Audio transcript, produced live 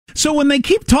So when they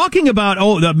keep talking about,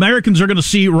 the Americans are going to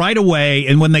see right away,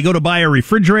 and when they go to buy a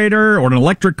refrigerator or an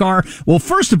electric car, well,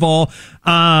 first of all,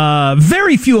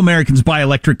 very few Americans buy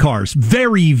electric cars.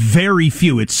 Very, very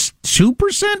few. It's 2%,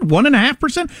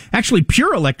 1.5%. Actually,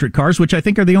 pure electric cars, which I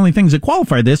think are the only things that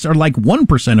qualify this, are like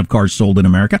 1% of cars sold in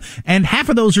America, and half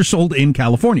of those are sold in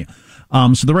California.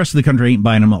 So the rest of the country ain't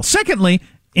buying them all. Secondly,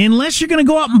 unless you're going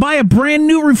to go out and buy a brand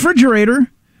new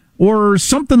refrigerator or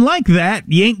something like that,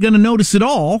 you ain't going to notice it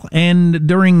all. And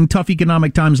during tough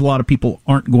economic times, a lot of people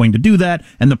aren't going to do that.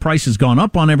 And the price has gone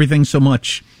up on everything so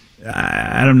much.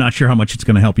 I'm not sure how much it's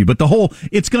going to help you. But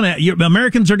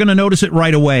Americans are going to notice it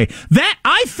right away. That,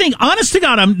 I think, honest to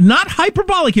God, I'm not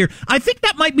hyperbolic here. I think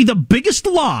that might be the biggest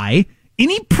lie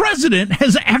any president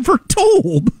has ever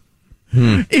told.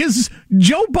 Is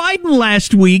Joe Biden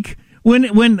last week, when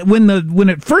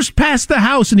it first passed the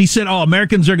House, and he said,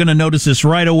 Americans are going to notice this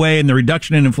right away and the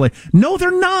reduction in inflation. No,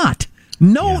 they're not.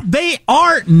 No, they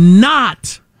are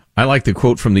not. I like the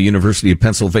quote from the University of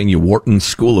Pennsylvania Wharton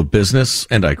School of Business,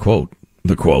 and I quote,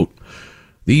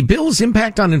 "The bill's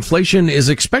impact on inflation is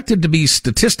expected to be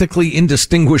statistically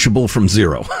indistinguishable from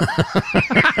zero."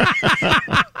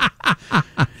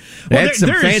 That's some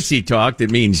fancy talk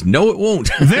that means no, it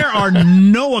won't. There are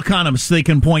no economists they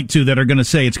can point to that are going to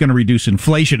say it's going to reduce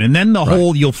inflation. And then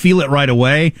you'll feel it right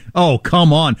away. Oh,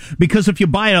 come on. Because if you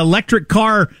buy an electric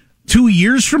car 2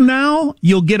 years from now,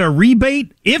 you'll get a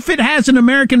rebate if it has an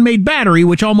American-made battery,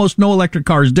 which almost no electric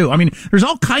cars do. I mean, there's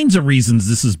all kinds of reasons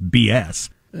this is BS.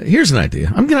 Here's an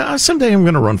idea. Someday I'm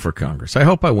going to run for Congress. I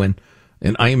hope I win.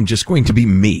 And I am just going to be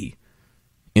me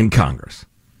in Congress.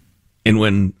 And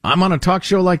when I'm on a talk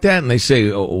show like that and they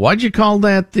say, why'd you call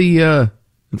that the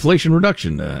Inflation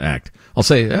Reduction Act? I'll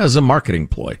say, as a marketing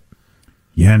ploy.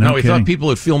 Yeah, no, we thought people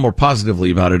would feel more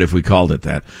positively about it if we called it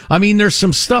that. I mean, there's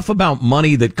some stuff about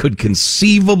money that could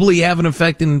conceivably have an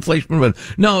effect in inflation, but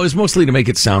no, it's mostly to make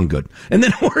it sound good. And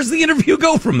then where's the interview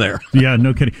go from there? Yeah,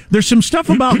 no kidding. There's some stuff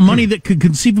about money that could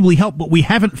conceivably help, but we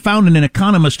haven't found an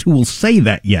economist who will say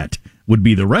that yet, would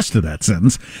be the rest of that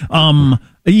sentence.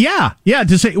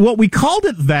 To say, we called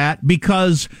it that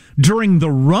because during the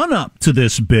run-up to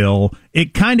this bill,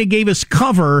 it kind of gave us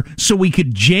cover so we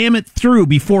could jam it through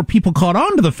before people caught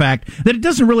on to the fact that it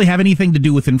doesn't really have anything to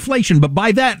do with inflation. But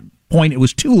by that point, it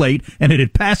was too late, and it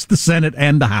had passed the Senate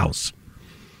and the House.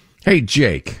 Hey,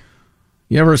 Jake,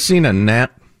 you ever seen a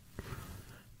gnat?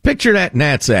 Picture that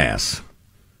gnat's ass.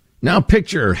 Now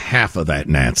picture half of that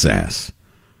gnat's ass.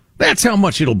 That's how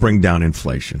much it'll bring down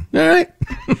inflation. All right?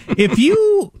 If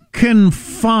you can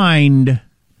find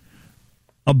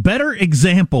a better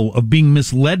example of being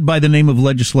misled by the name of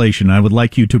legislation, I would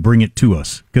like you to bring it to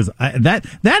us, because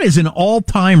that is an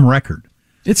all-time record.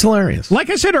 It's hilarious.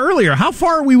 Like I said earlier, how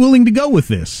far are we willing to go with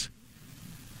this?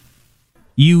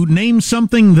 You name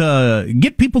something the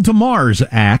Get People to Mars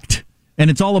Act,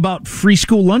 and it's all about free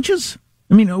school lunches?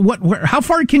 I mean, how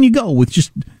far can you go with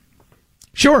just...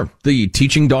 Sure, the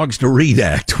Teaching Dogs to Read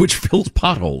Act, which fills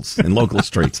potholes in local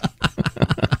streets.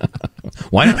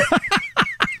 Why not?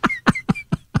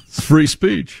 It's free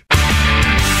speech.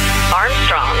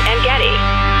 Armstrong and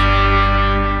Getty.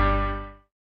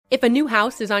 If a new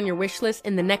house is on your wish list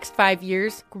in the next 5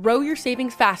 years, grow your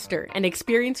savings faster and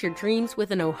experience your dreams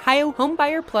with an Ohio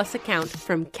Homebuyer Plus account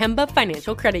from Kemba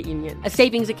Financial Credit Union. A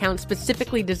savings account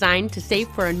specifically designed to save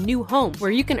for a new home,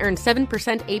 where you can earn 7%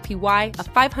 APY,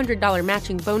 a $500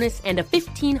 matching bonus, and a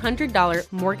 $1,500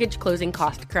 mortgage closing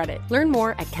cost credit. Learn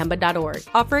more at Kemba.org.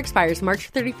 Offer expires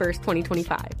March 31st,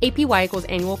 2025. APY equals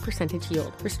annual percentage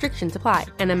yield. Restrictions apply.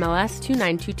 NMLS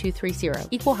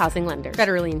 292230. Equal housing lender.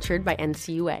 Federally insured by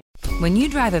NCUA. When you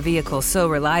drive a vehicle so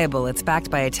reliable it's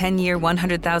backed by a 10-year,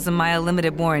 100,000-mile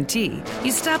limited warranty,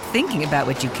 you stop thinking about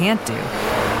what you can't do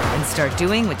and start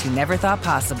doing what you never thought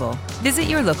possible. Visit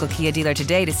your local Kia dealer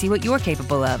today to see what you're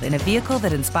capable of in a vehicle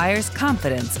that inspires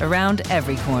confidence around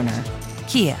every corner.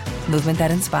 Kia, movement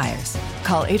that inspires.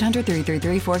 Call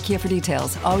 800-333-4KIA for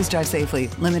details. Always drive safely.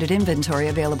 Limited inventory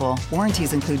available.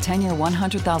 Warranties include 10-year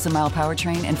 100,000-mile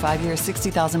powertrain and 5-year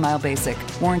 60,000-mile basic.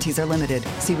 Warranties are limited.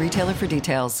 See retailer for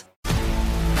details.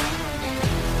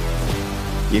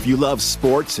 If you love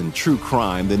sports and true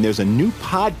crime, then there's a new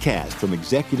podcast from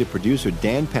executive producer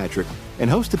Dan Patrick and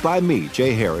hosted by me,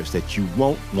 Jay Harris, that you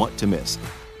won't want to miss.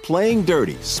 Playing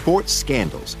Dirty: Sports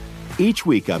Scandals. Each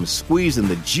week, I'm squeezing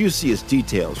the juiciest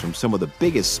details from some of the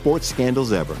biggest sports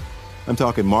scandals ever. I'm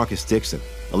talking Marcus Dixon,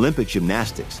 Olympic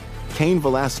gymnastics, Cain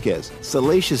Velasquez,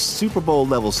 salacious Super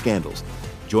Bowl-level scandals.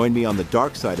 Join me on the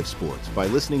dark side of sports by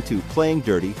listening to Playing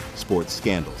Dirty: Sports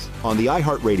Scandals on the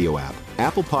iHeartRadio app,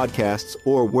 Apple Podcasts,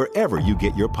 or wherever you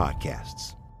get your podcasts.